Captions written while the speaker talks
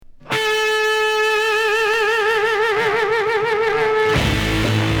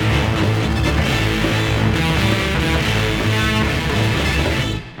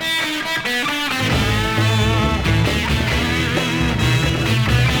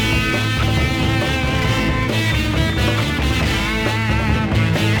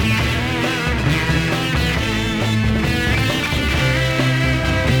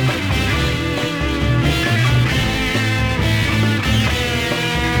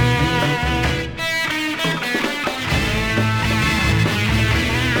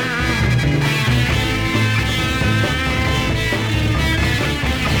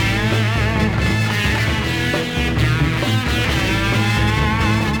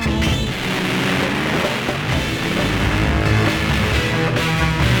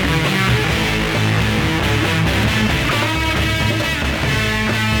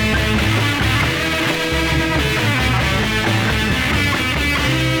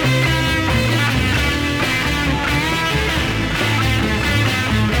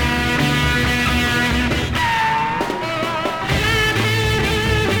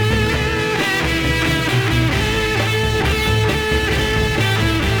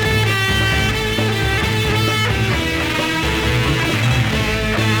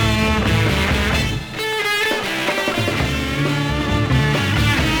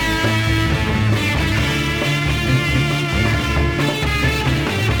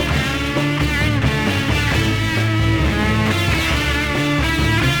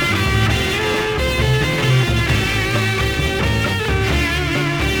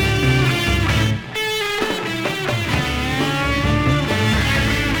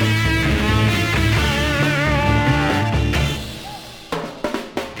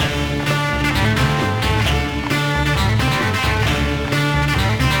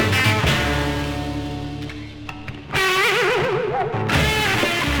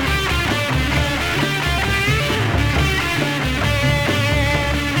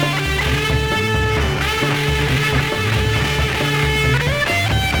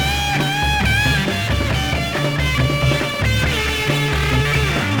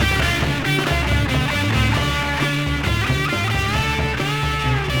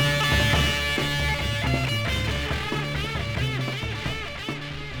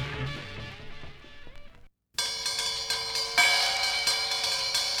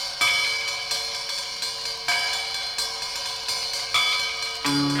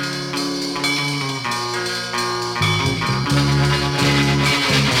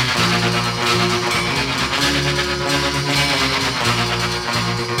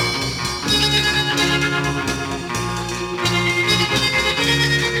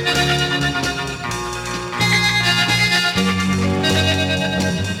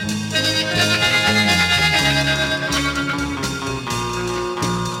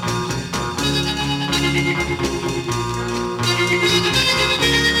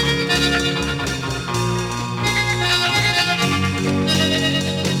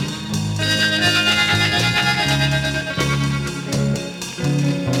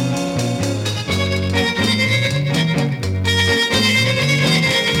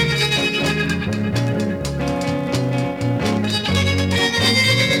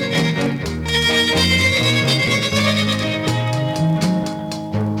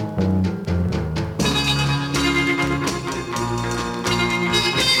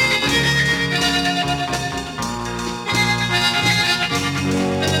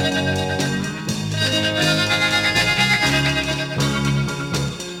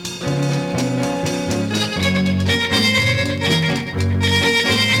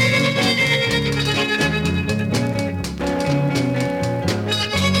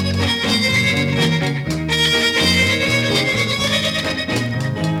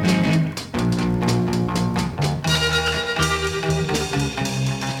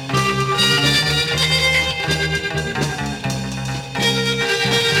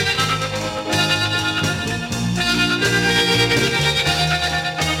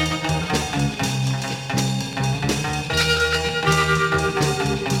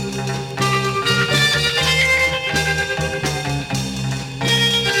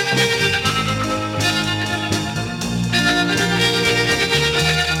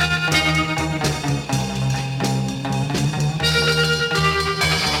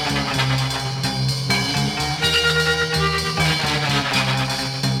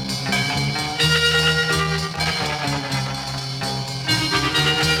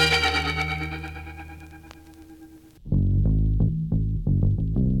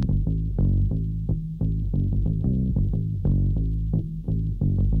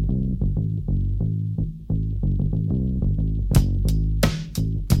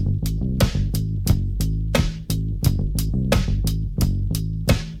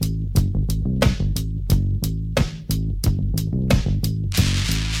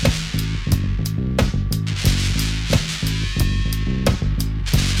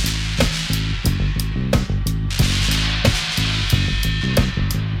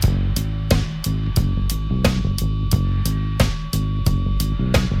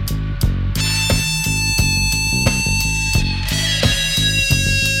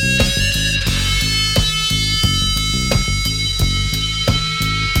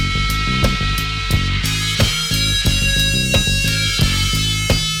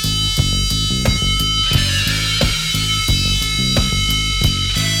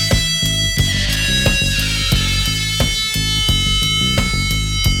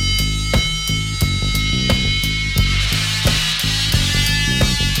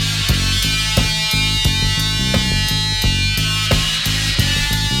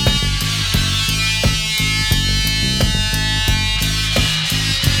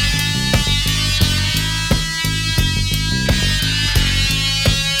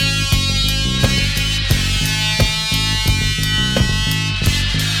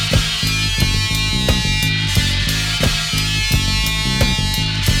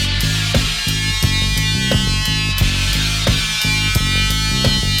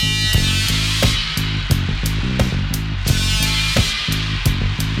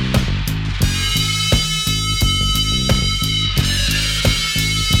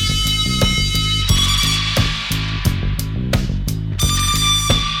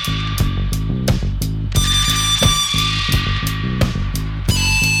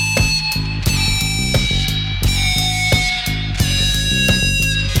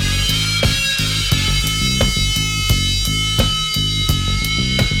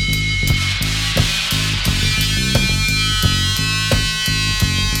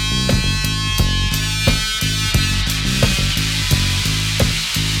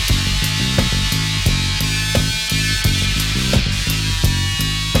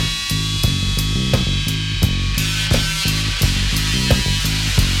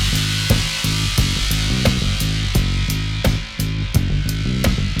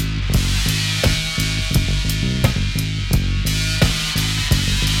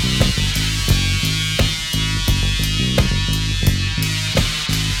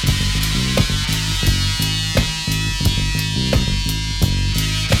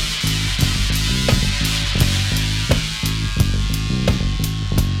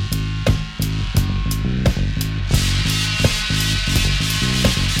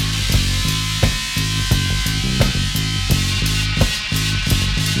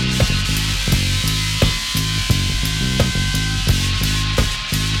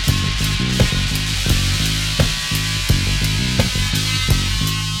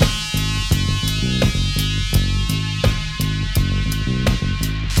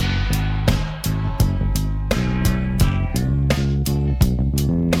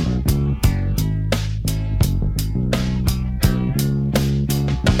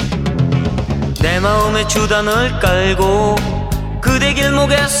마음에 주단을 깔고 그대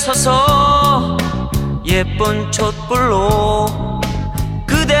길목에 서서 예쁜 촛불로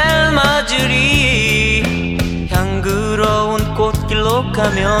그댈 맞으리. 향그러운 꽃길로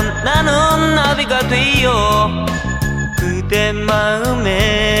가면 나는 나비가 되어 그대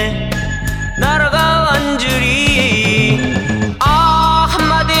마음에 날아가 앉으리. 아,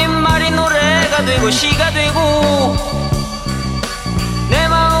 한마디 말이 노래가 되고 시가 되고 내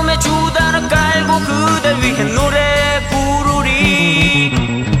마음에 주단을 깔고 그대 위해 노래 부르리.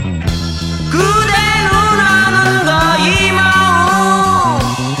 그대는 아는가 이 마음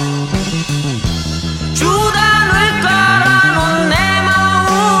주단을 깔아놓은 내 마음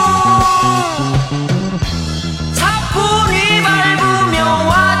사뿐히 밟으며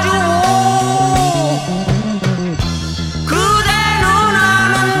와주오. 그대는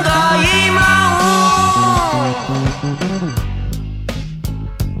아는가 이 마음.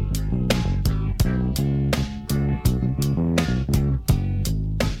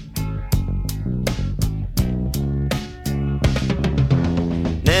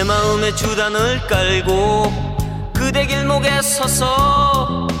 내 마음에 주단을 깔고 그대 길목에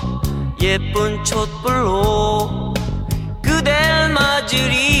서서 예쁜 촛불로 그댈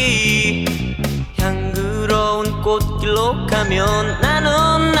맞으리. 향그러운 꽃길로 가면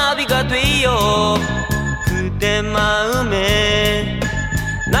나는 나비가 되어 그대 마음에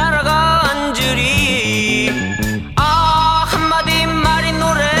날아가 앉으리. 아, 한마디 말이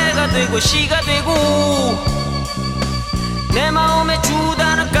노래가 되고 시가 되고 내 마음에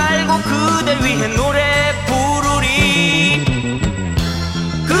주단을 깔고 그댈 위해 노래 부르리.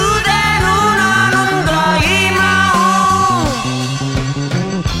 그대는 아는가 이 마음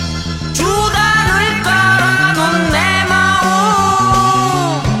주단을 깔아놓은 내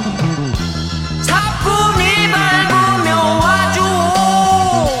마음 사뿐히 밟으며 와주오.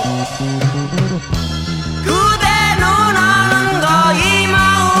 그대는 아는가 이 마음.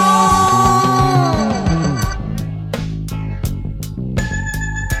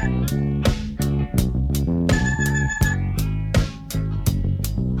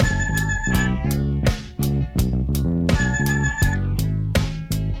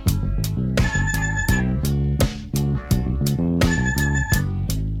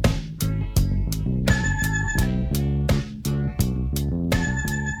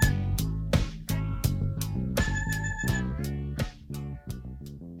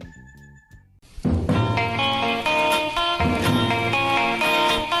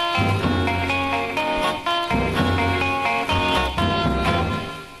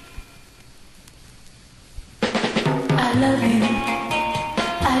 I love you,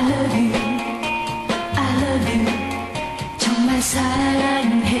 I love you, I love you. 정말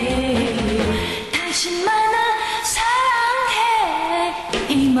사랑해. 당신만을 사랑해.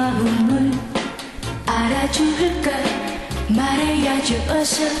 이 마음을 알아줄까 말해야죠.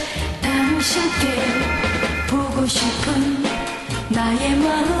 어서 당신께 보고 싶은 나의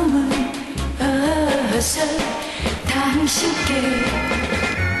마음을 어서 당신께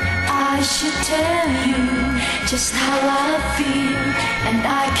I should tell you just how I feel, and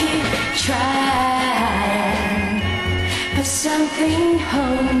I keep trying, but something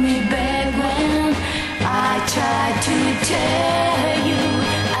hold me back when I try to tell you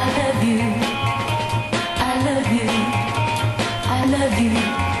I love you, I love you, I love you,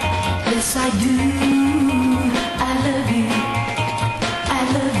 yes I do, I love you, I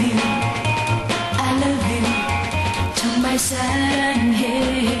love you, I love you, 정말 사랑해.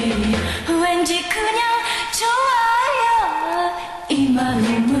 왠지 그냥 좋아요. 이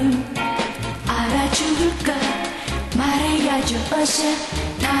마음을 알아줄까 말해야죠. 어서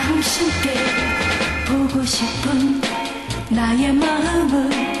당신께 보고 싶은 나의 마음을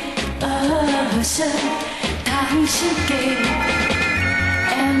어서 당신께.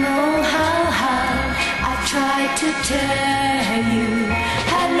 And oh how I try to tell you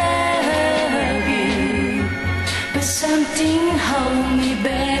I love you, but something hold me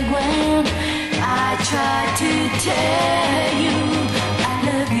back when I try to tell you I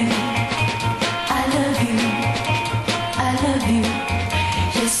love you, I love you, I love you,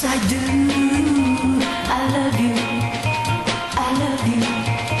 yes I do, I love you, I love you,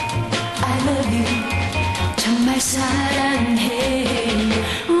 I love you, 정말 사랑해.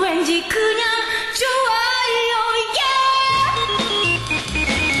 왠지 그냥 좋아요,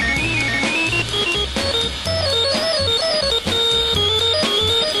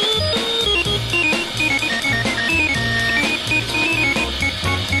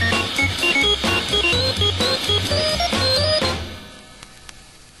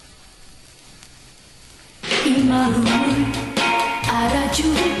 이 마음을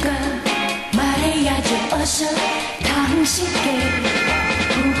알아줄까 말해 보여줘 어서 당신께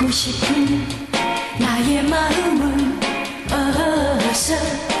보고 싶은 나의 마음을 어서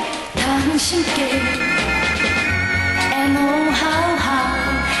당신께 And oh how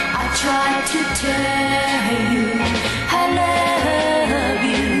I try to tell you I love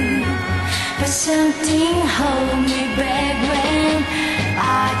you But something hold me back when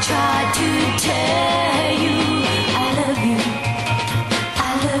I try to tell you I love you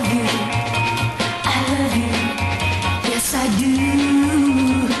I love you I love you Yes I do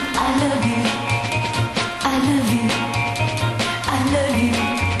I love you I love you I love you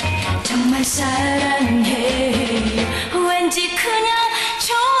정말 사랑해 왠지 그냥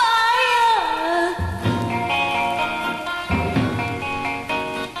좋아요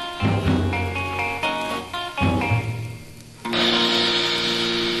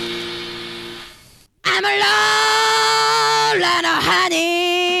I'm alone and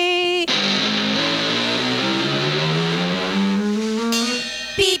honey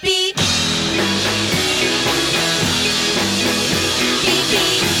beep beep beep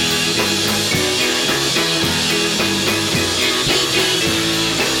beep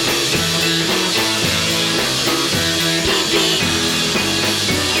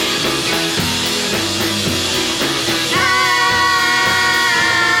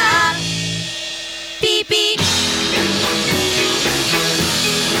beep beep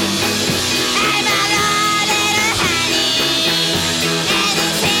I'm alone little honey and you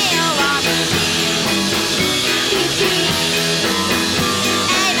say you want me beep beep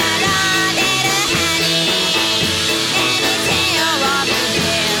I'm alone little honey and you say you want me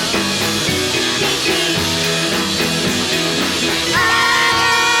beep beep oh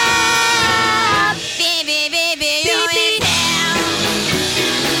baby baby you will tell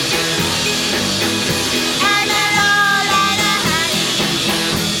I'm alone little honey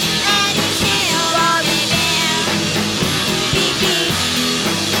and you say you want me beep beep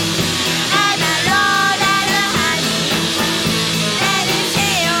I'm alone little honey and you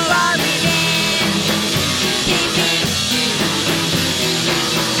say you want me beep beep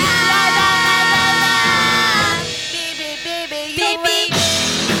baby you will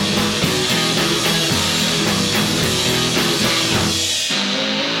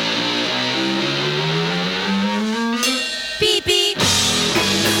beep beep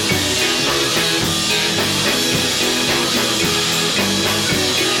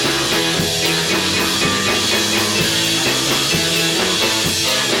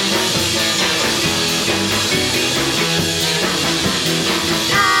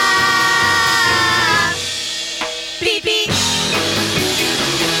ah beep beep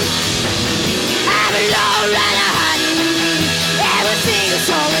I'm alone little honey every single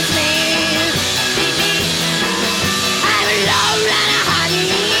soul is me beep beep I'm alone little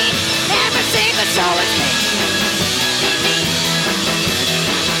honey every single soul is me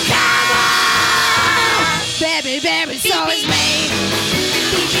come on baby baby soul is me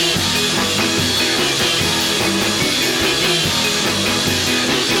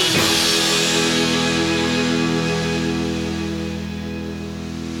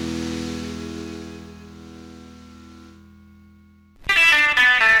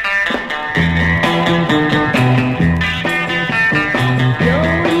有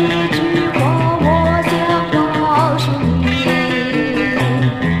一句话我想告诉你，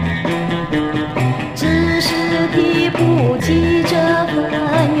只是提不起这份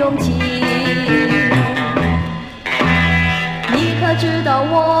勇气。你可知道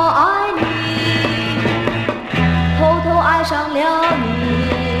我爱你，偷偷爱上了你，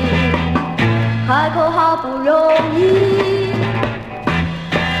开口好不容易，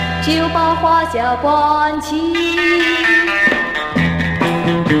就把话匣关起。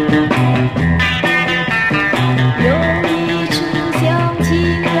有一次向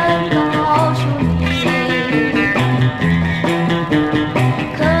情人告诉你，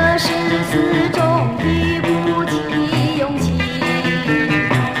可是始终提不起勇气。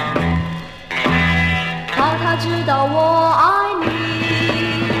好，他知道我爱你，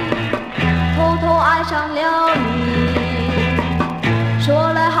偷偷爱上了你，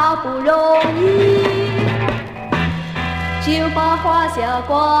说来好不容易，就把话匣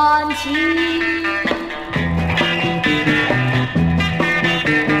关起。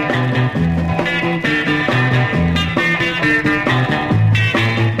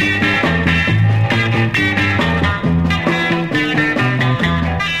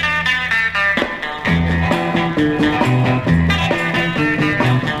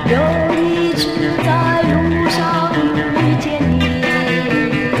有一次在路上遇见你，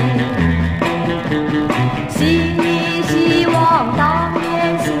心里希望当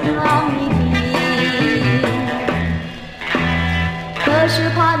年想你的。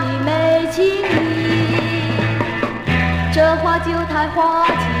开花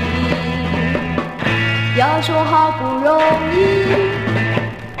季，要说好不容易，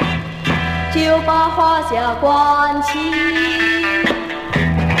就把花下关起。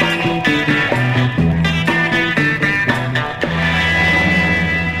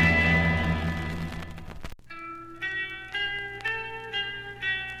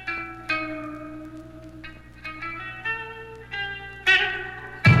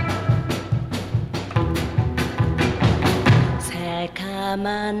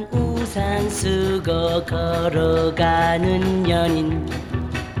새까만 우산 쓰고 걸어가는 연인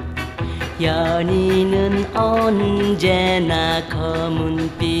연인은 언제나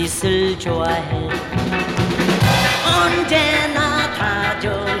검은빛을 좋아해 언제나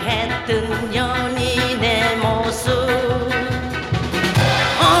다정했던 연인의 모습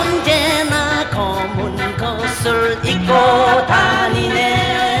언제나 검은 것을 입고 다니네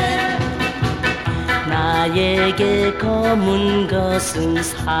나에게 검은 것은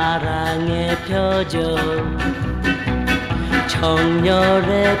사랑의 표적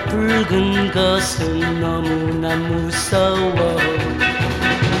정열의 붉은 것은 너무나 무서워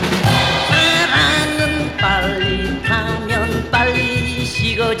사랑은 빨리 타면 빨리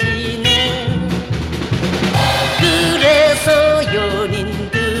식어지네 그래서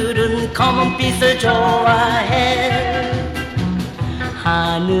연인들은 검은빛을 좋아해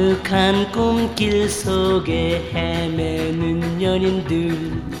아늑한 꿈길 속에 헤매는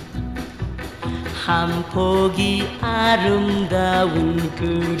연인들 한 폭이 아름다운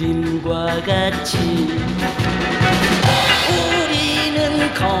그림과 같이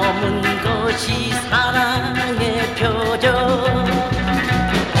우리는 검은 것이 사랑의 표적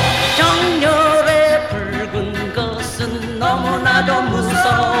정열의 붉은 것은 너무나도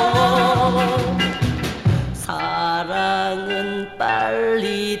무서워 사랑은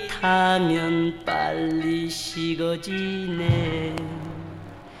빨리 타면 빨리 식어지네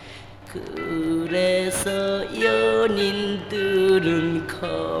그래서 연인들은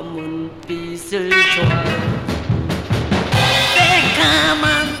검은빛을 좋아해 새까만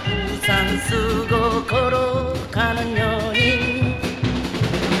우산 쓰고 걸어가는 연인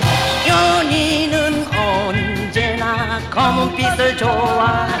연인은 언제나 검은빛을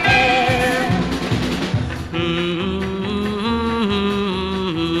좋아해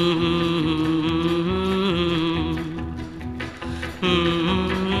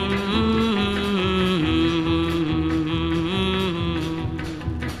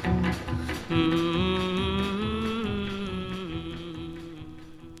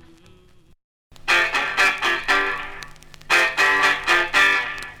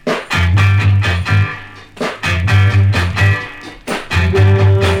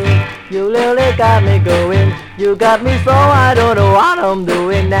You really got me going. You got me so I don't know what I'm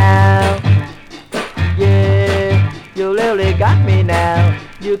doing now. Yeah, you really got me now.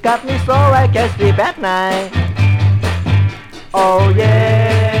 You got me so I can't sleep at night. Oh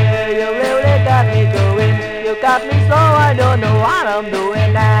yeah, you really got me going. You got me so I don't know what I'm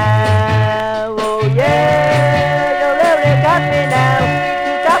doing now. Oh yeah, you really got me now.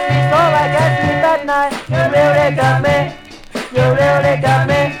 You got me so I can't sleep at night. You really got me. You really got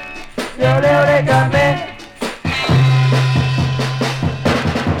me. You really got me.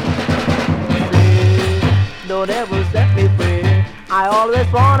 Don't ever set me free. I always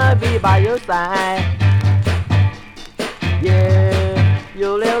wanna be by your side. Yeah,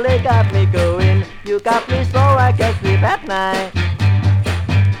 you really got me going. You got me so I can sleep at night.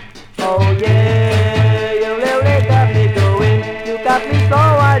 Oh yeah, you really got me going. You got me so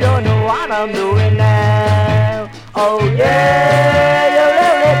I don't know what I'm doing now. Oh yeah, you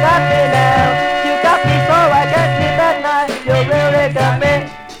really got me now. You got me so I can sleep at night. You really got me.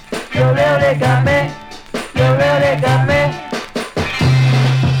 You really got me. You really got me.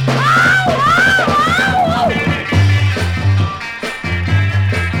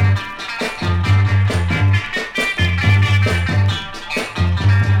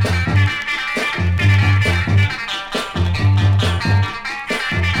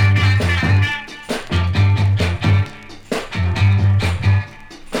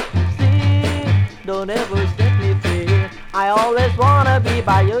 Don't ever set me free. I always wanna be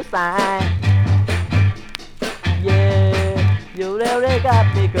by your side. Yeah, you really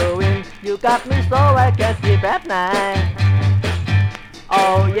got me going. You got me so I can sleep at night.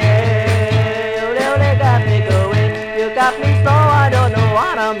 Oh yeah, you really got me going. You got me so I don't know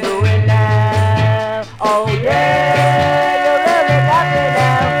what I'm doing now. Oh yeah, you really got me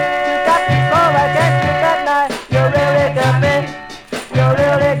now. You got me so I can sleep at night. You really got me. You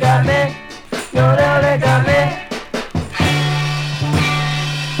really got me. You really got me.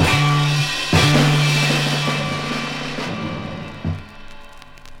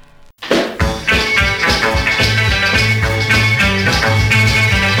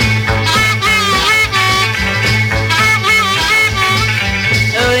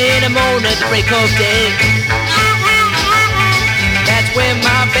 moon at the break of day. That's when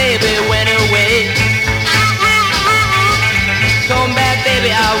my baby went away. Come back,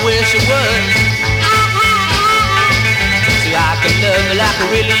 baby, I wish you would. So I can love you like I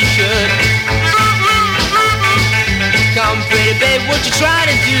really should. Come, pretty baby, what you trying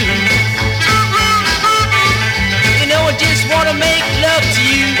to do? You know I just wanna make love to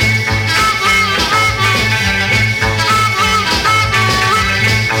you.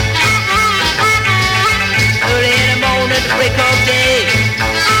 Early in the morning at the break of day.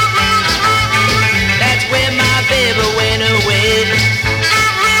 That's when my baby went away.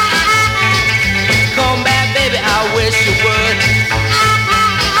 Come back, baby, I wish you would.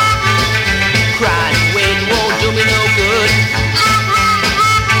 Crying and waiting won't do me no good.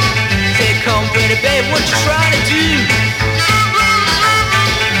 Say, come, pretty baby, what you trying to do?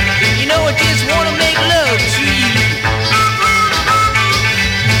 You know I just wanna make love to you.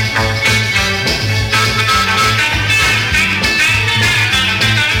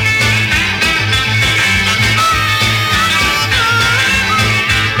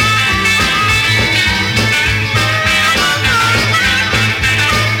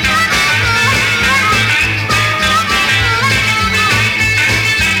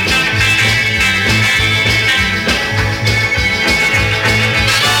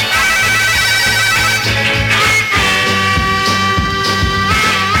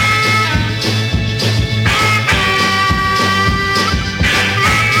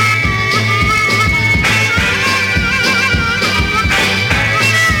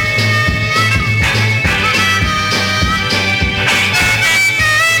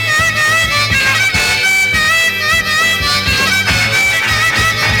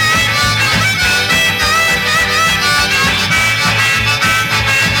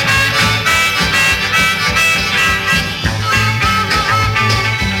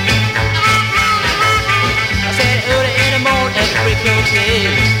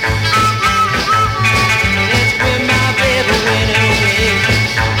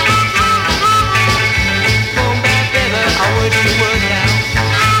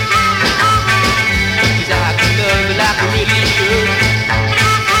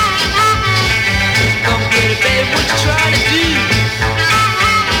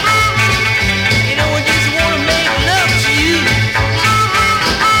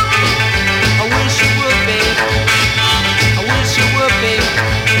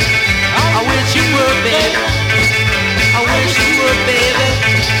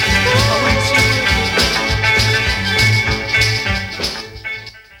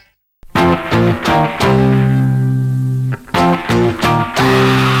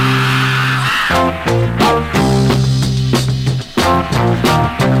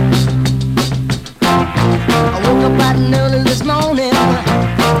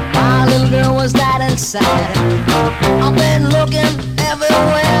 I've been looking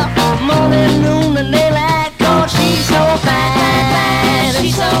everywhere, morning, noon, and daylight, 'cause she's so fine.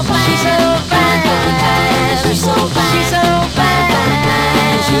 She's so fine. She's so fine. She's so fine. She's so fine.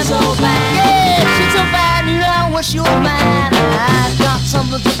 She's so fine. Yeah, she's so fine. You know, I wish you were mine. I've got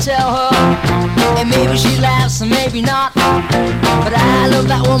something to tell her, and maybe she laughs and maybe not. But I love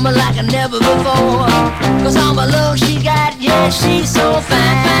that woman like I never before, 'cause all my love she got, yeah, she's so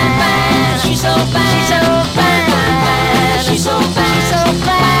fine, fine, fine. She's so fine, she's so fine, fine. She's so fine, she's so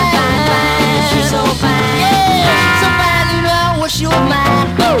fine, fine. She's so fine, yeah, so fine, you know, I wish you were mine.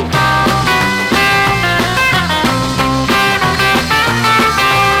 Go!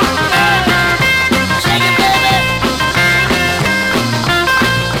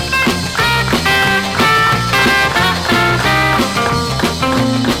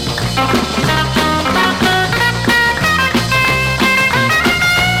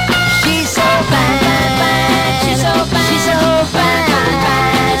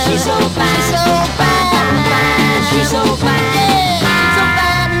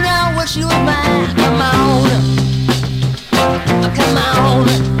 You were mine, come on, come on,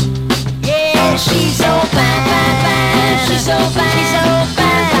 yeah, she's so fine, fine, fine, she's so fine, she's so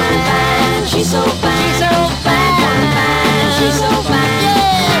fine, fine, she's so fine, she's so fine, fine, she's so fine,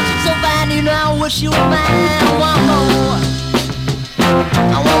 yeah, she's so fine, you know, I wish you were mine. I want more,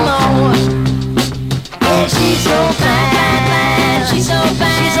 I want more, yeah, she's so fine, fine, she's so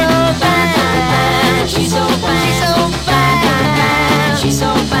fine, she's so fine, fine, she's so fine, she's so fine, she's so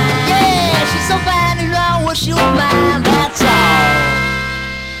fine. She's so fine, you know, I wish you were mine, that's all.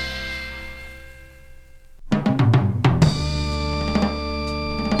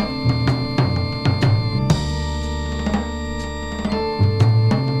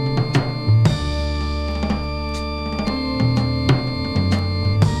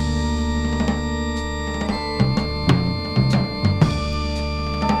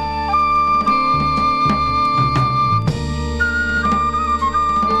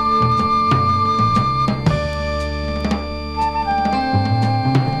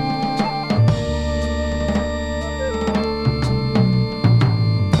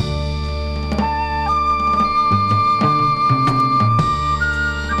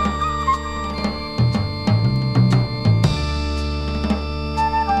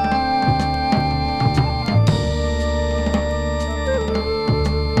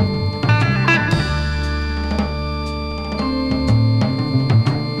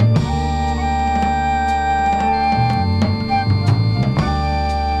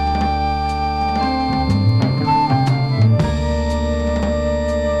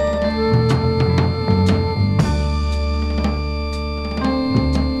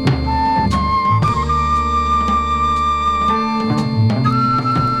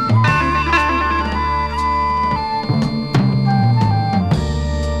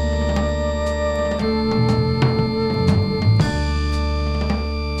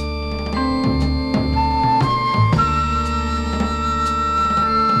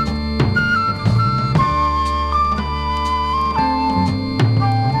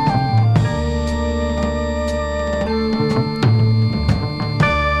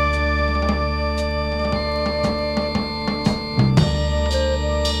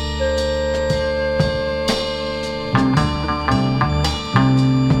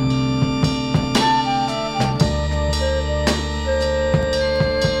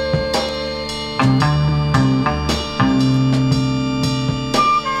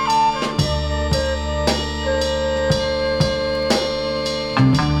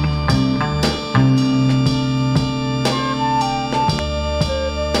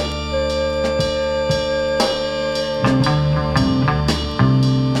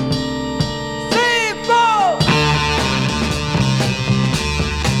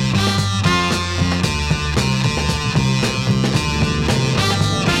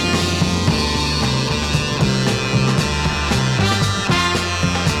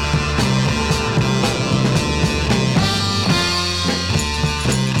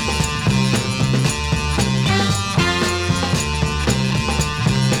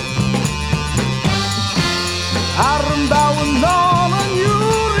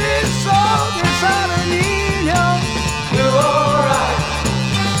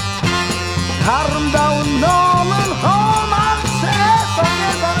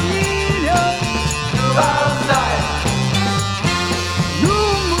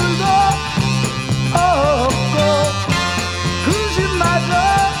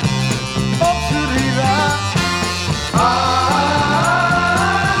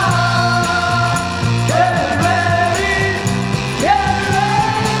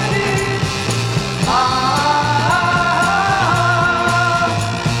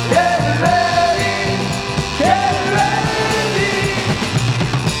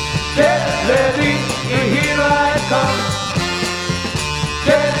 here I come.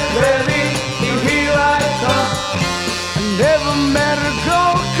 Get ready, here I come. I never met a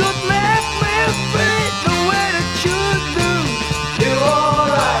girl could make me feel the way that you do. You're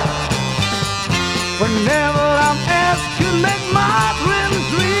alright. Whenever I'm asked to make my dreams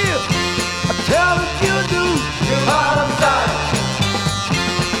real, I tell it you do. You're out of sight.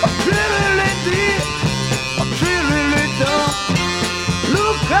 I really did, I really done.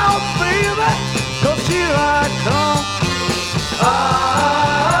 Look out, baby, 'cause here I come.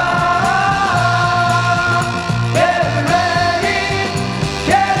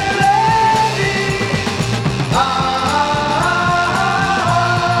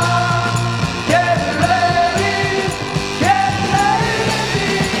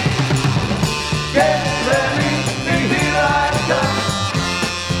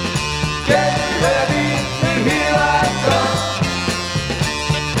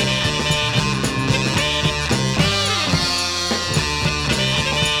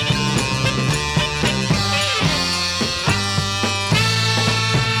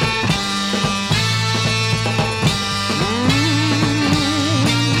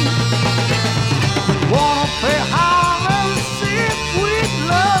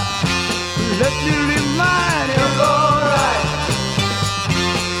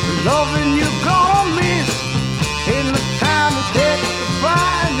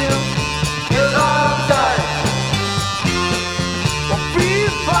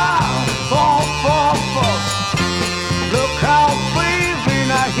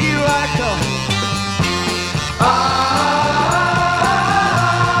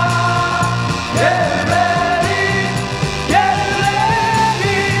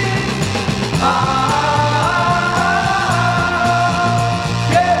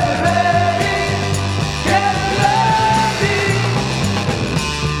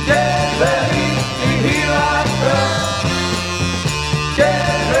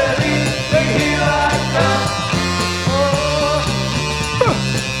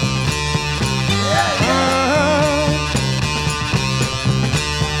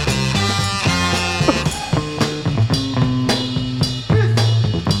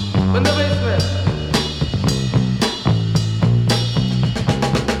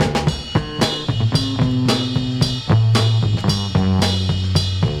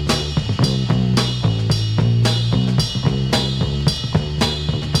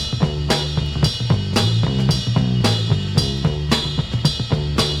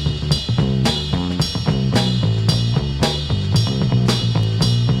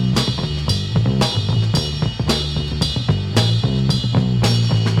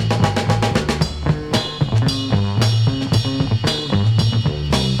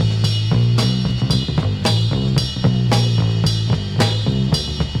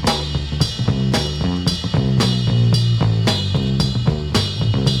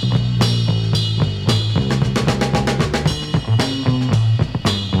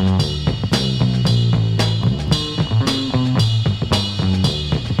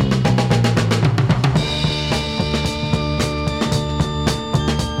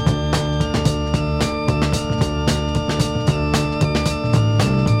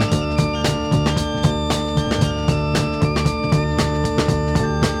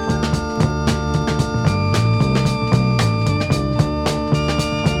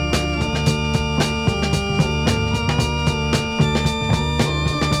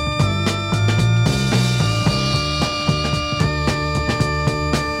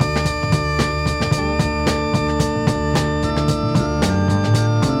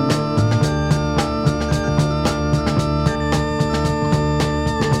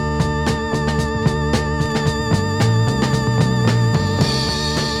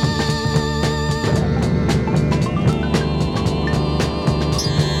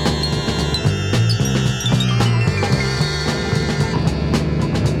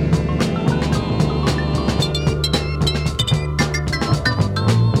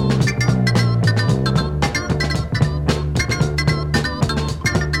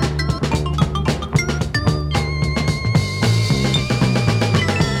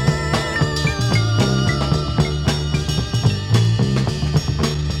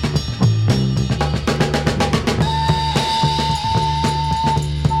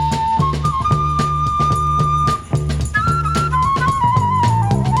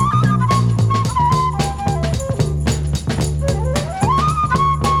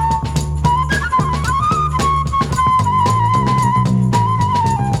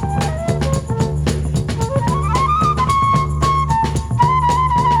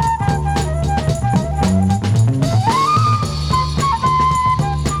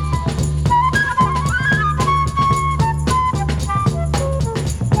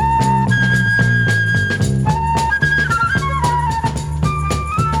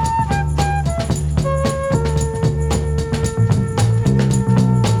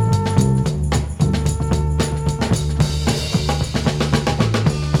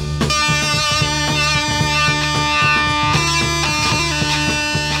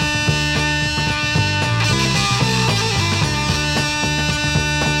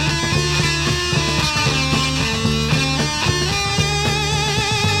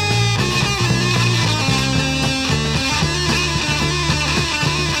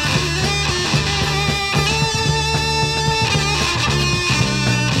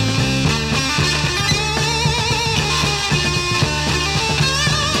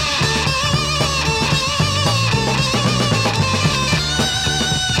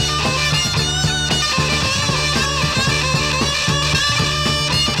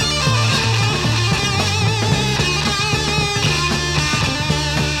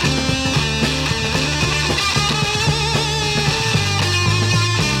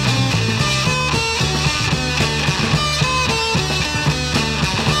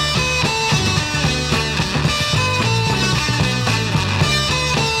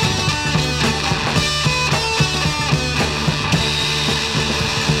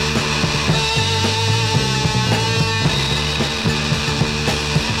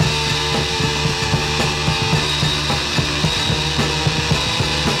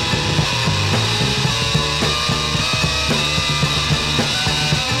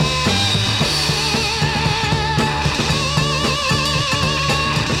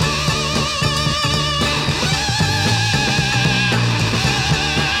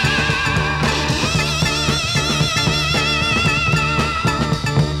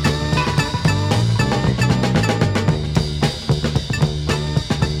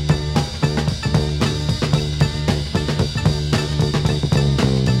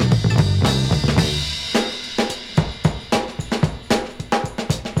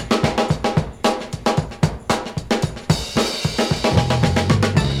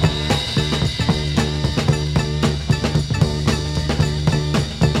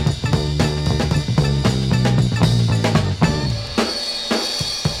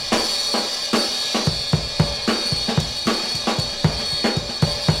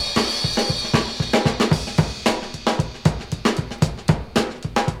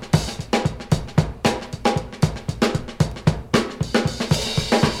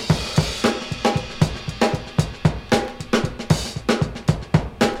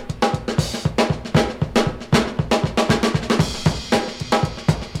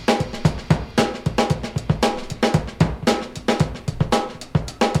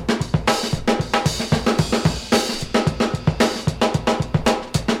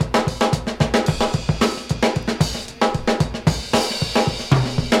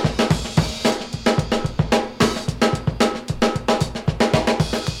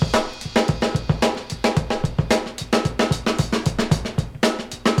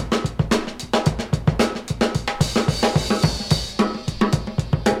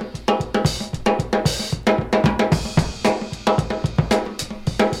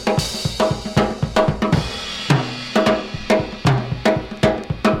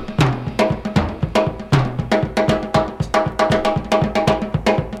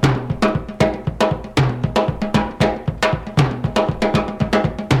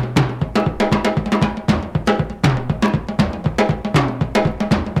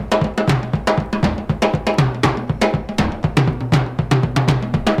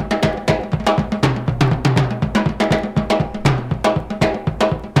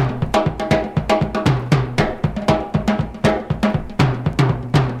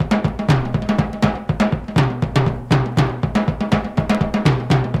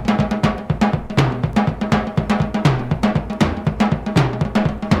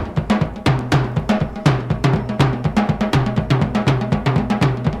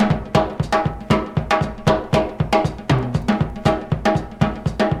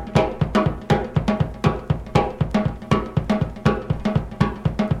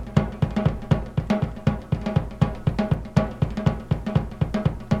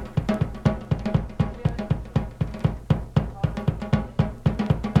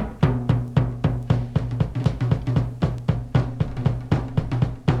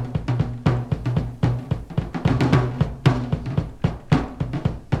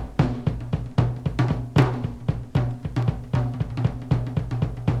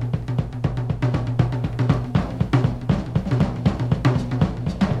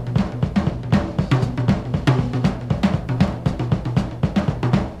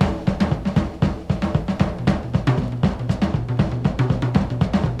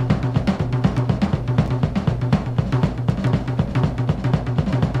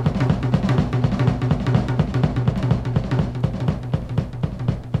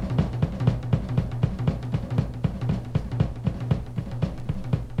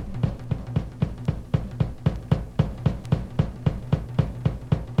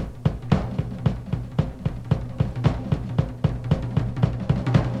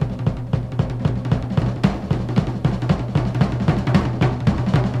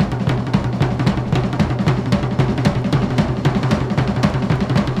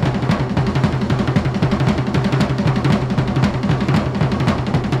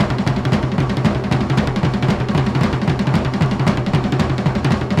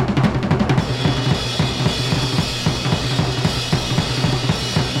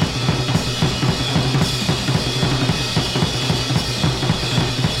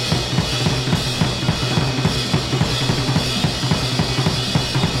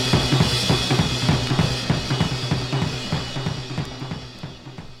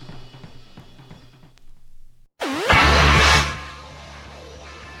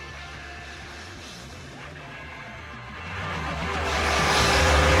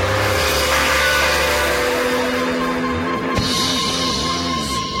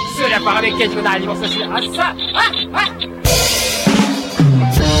 수레바가 몇 개지고 난리 먹었어. 아싸!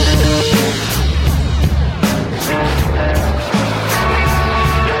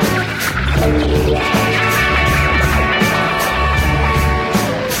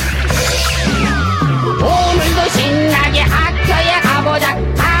 오늘도 신나게 학교에 가보자.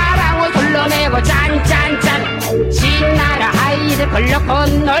 가방을 둘러매고 짠짠짠. 신나라 하이스쿨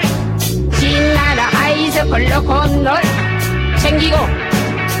로큰롤. 신나라 하이스쿨 로큰롤. 챙기고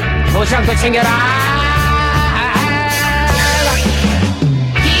도시락도 챙겨라.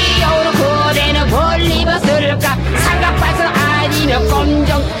 귀여운 그대는 뭘 입었을까? 삼각발선 아니면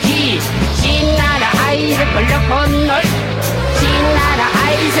검정티. 신나라 하이스쿨 로큰롤. 신나라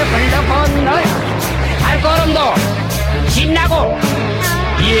하이스쿨 로큰롤. 발걸음도 신나고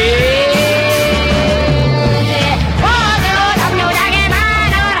예. 어느 당뇨장에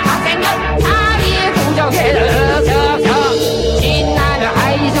많은 학생들 사이에 부족해서 신나는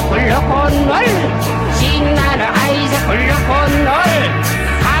하이스쿨 로큰롤. 신나는 하이스쿨 로큰롤.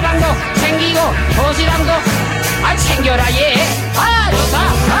 가방도 챙기고 도시락도 챙겨라 예. 좋다.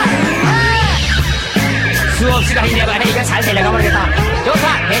 수업 시간이 돼봐야 잘 되려가 버리겠다. 좋다.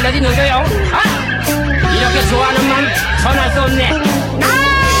 멜로디 넣어줘요. 이렇게 좋아하는 맘 전할 수 없네.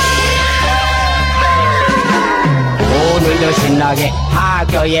 오늘도 신나게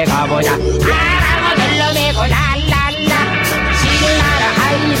학교에 가보자. 바람을 들러매고 랄랄라. 신나라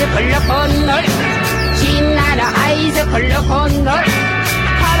하이스쿨 로큰롤. 신나라 하이스쿨 로큰롤.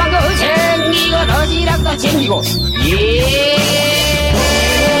 가방도 챙기고 도시락도 챙기고 예.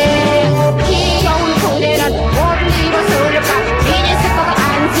 귀여운 그대는 못 입었을까? 미니스커트 안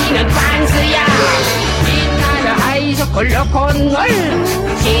치는 반스야. 신나라 하이스쿨 로큰롤.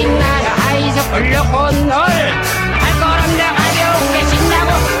 신나라 하이스쿨 로큰롤. 발걸음도 가볍게 신나고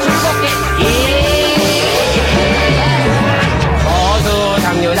즐겁게 모두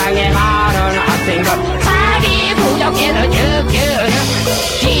당뇨당에 많은 학생들 자기 부족해도 느껴.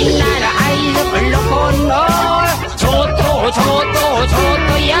 신나라 하이스쿨 로큰롤.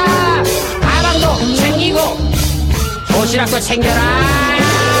 좋도야. 가방도 챙기고 도시락도 챙겨라.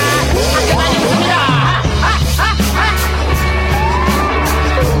 학교 다니겠습니다.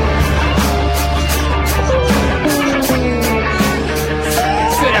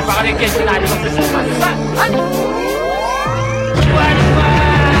 수레바가 몇 개씩 난리 먹었어.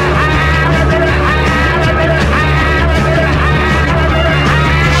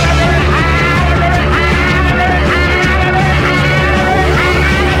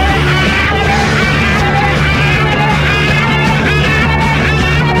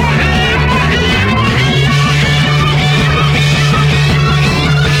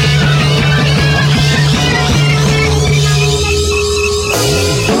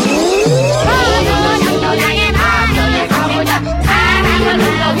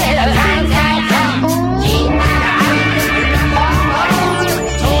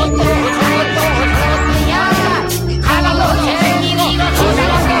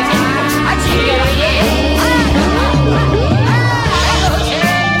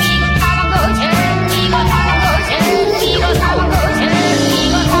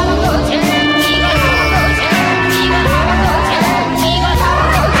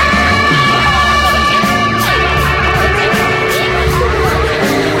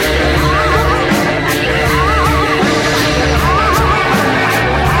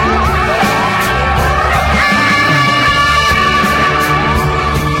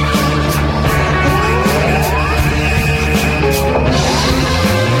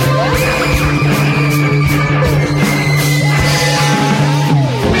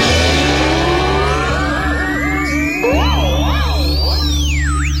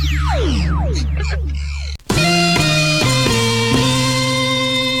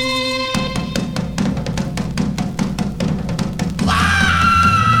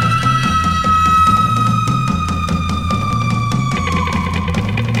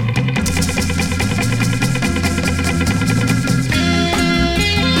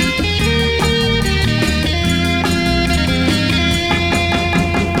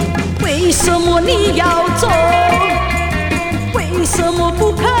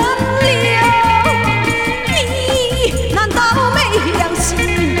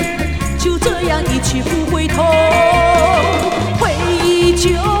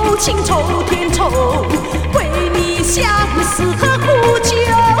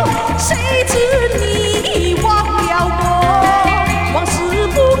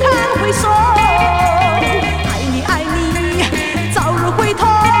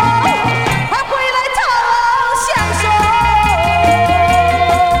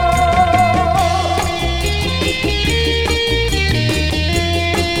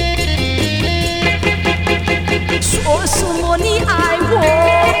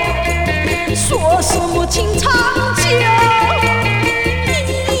 说什么情长久？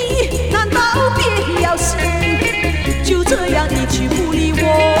你难道别要死？就这样一去不理我？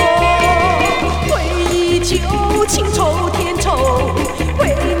回忆旧情愁天愁，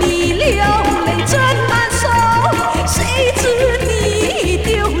为你流泪真难受。谁知你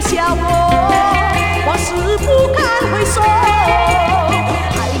丢下我，往事不堪回首。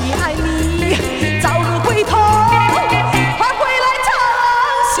爱你爱你，早日回头，还回来常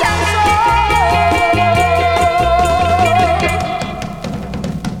相守。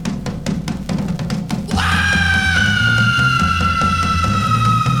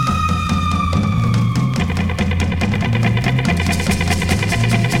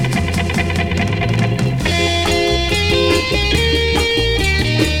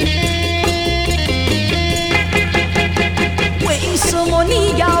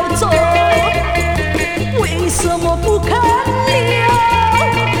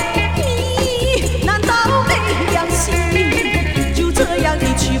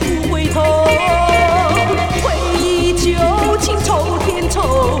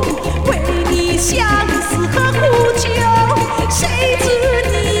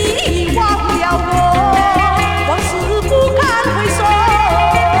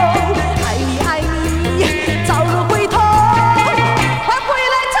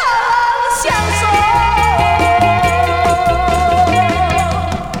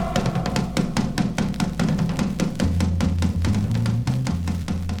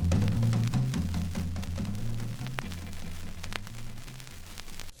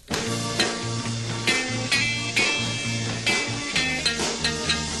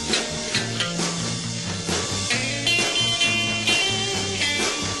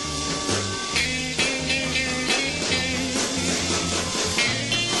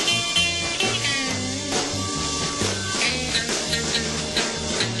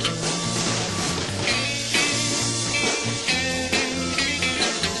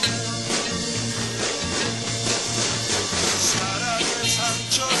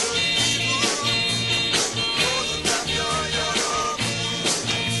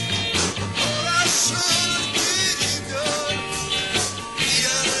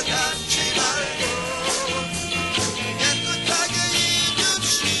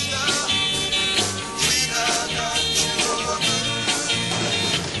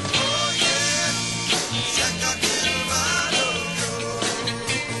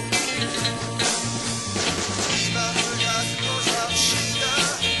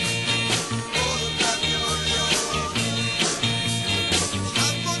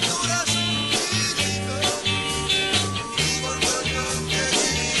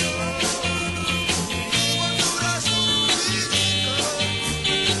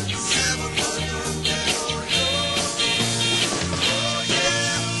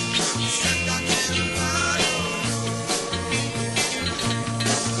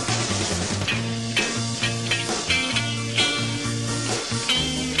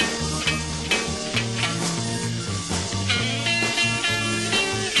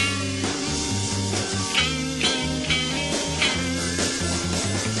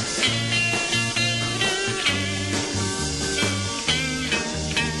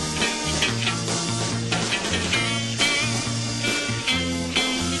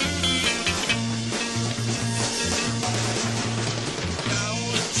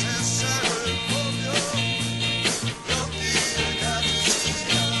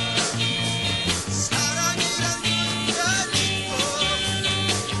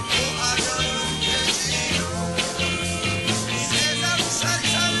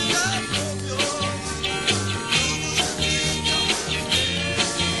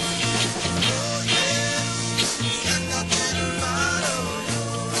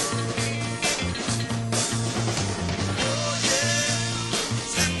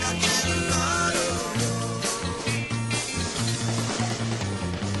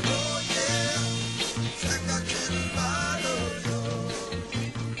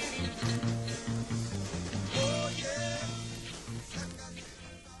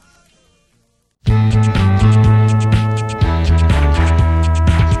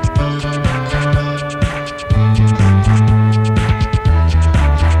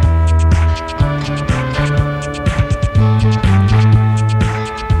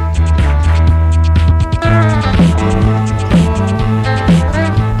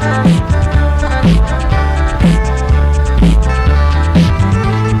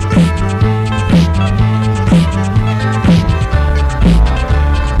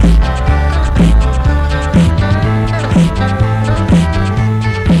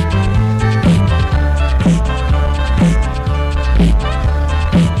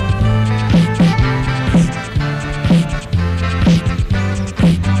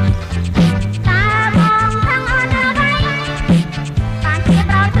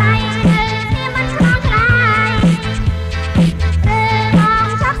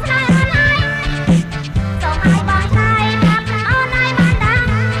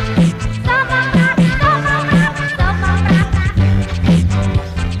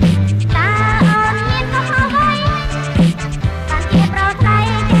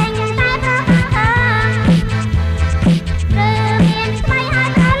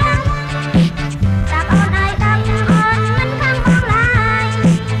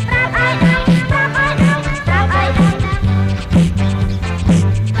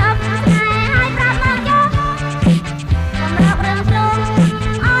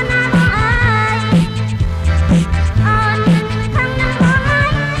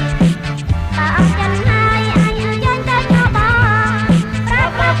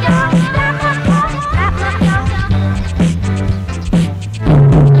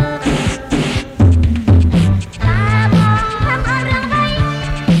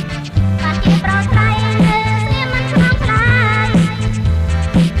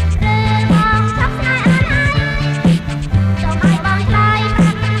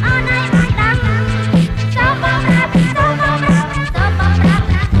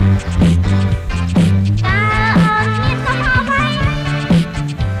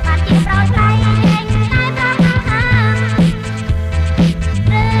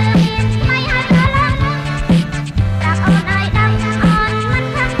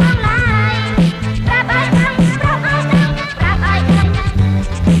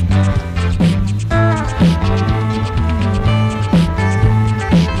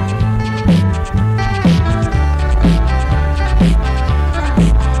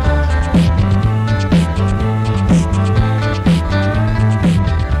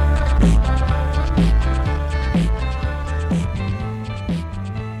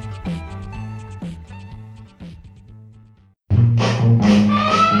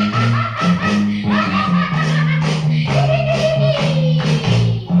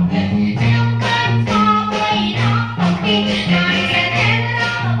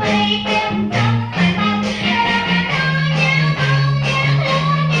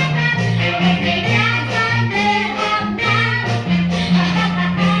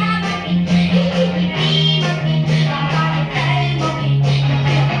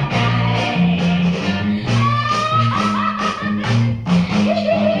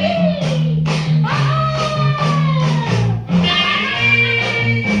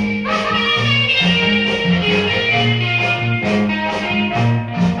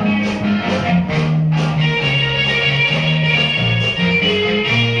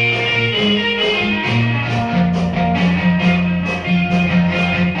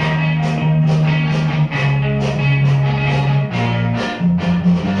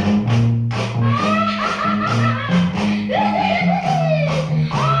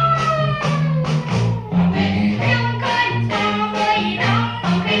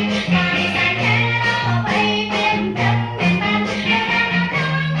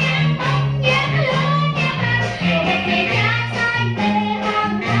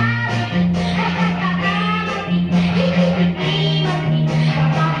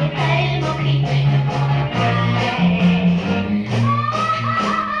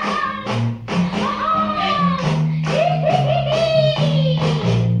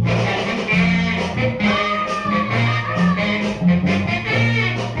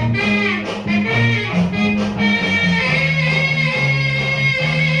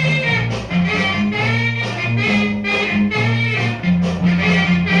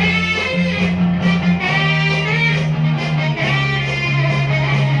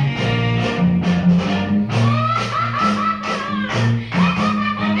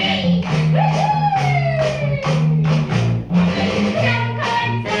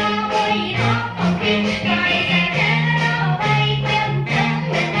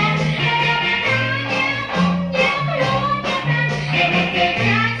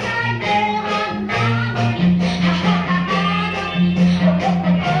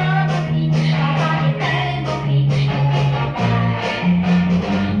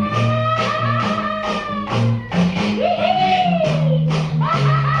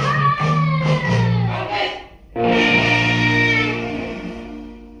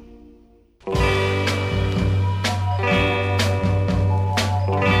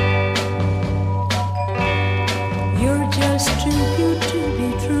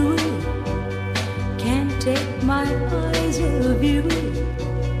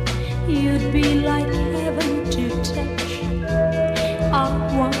I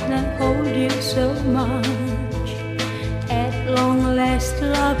wanna hold you so much. At long last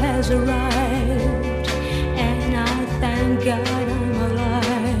love has arrived, and I thank God I'm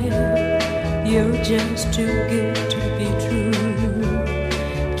alive. You're just too good to be true.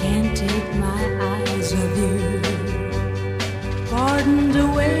 Can't take my eyes off you. Pardon the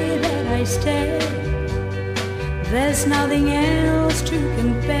way that I stare. There's nothing else to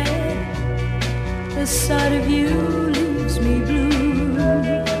compare. The sight of you leaves me blue.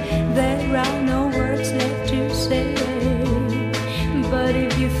 There are no words left to say. But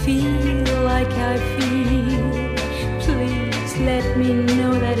if you feel like I feel, please let me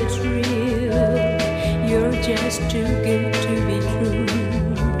know that it's real. You're just too good to be true.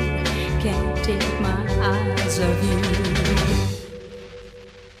 Can't take my eyes off you.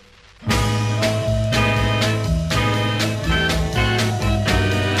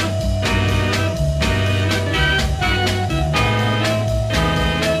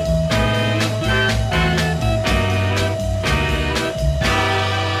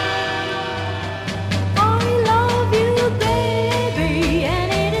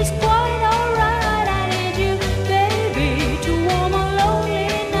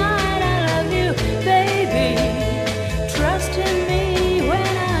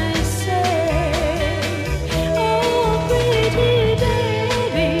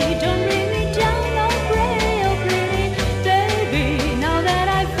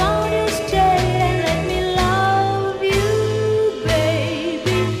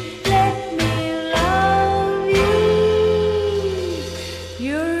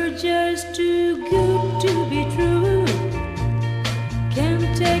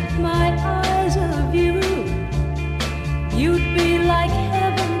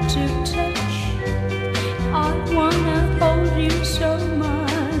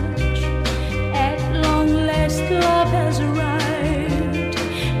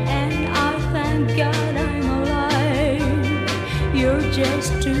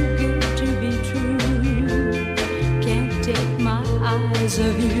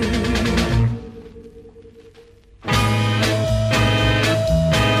 Of you.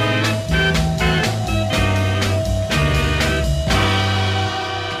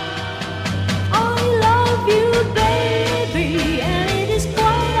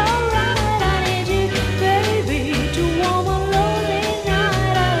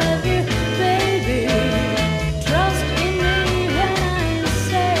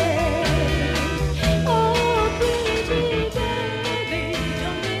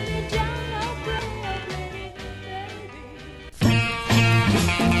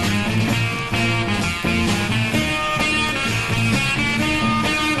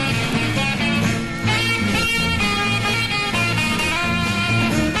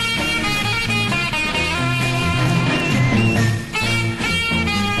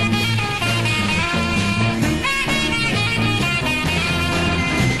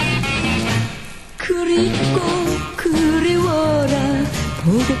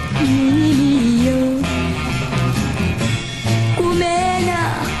 보고님이여 꿈에나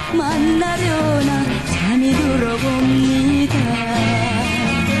만나려나 잠이 들어봅니다.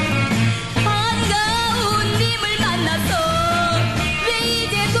 반가운 님을 만나서 왜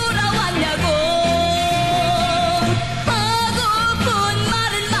이제 돌아왔냐고 하고픈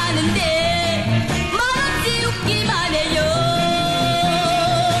말은 많은데 말없이 웃기만 해요.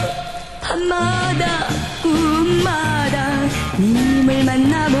 밤마다 꿈마다 님을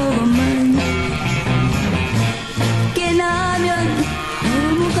만나보고만 깨나면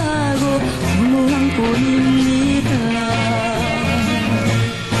허무하고 허무한 꼴입니다.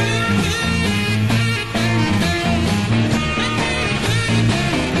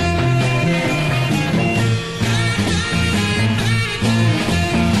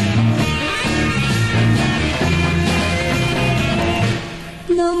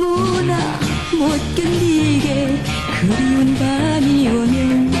 너무나 못 견디게 그리운 밤이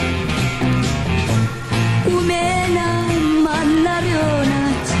오면 꿈에나 만나려나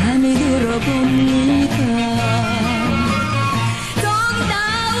잠이 들어봅니다.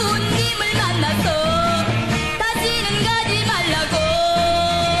 정다운 님을 만나서 다시는 가지 말라고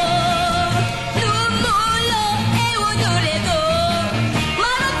눈물로 애원을 해도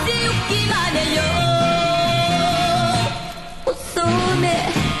말없이 웃기만 해요. 옷소매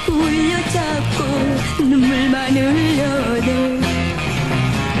울려잡고 눈물만 흘려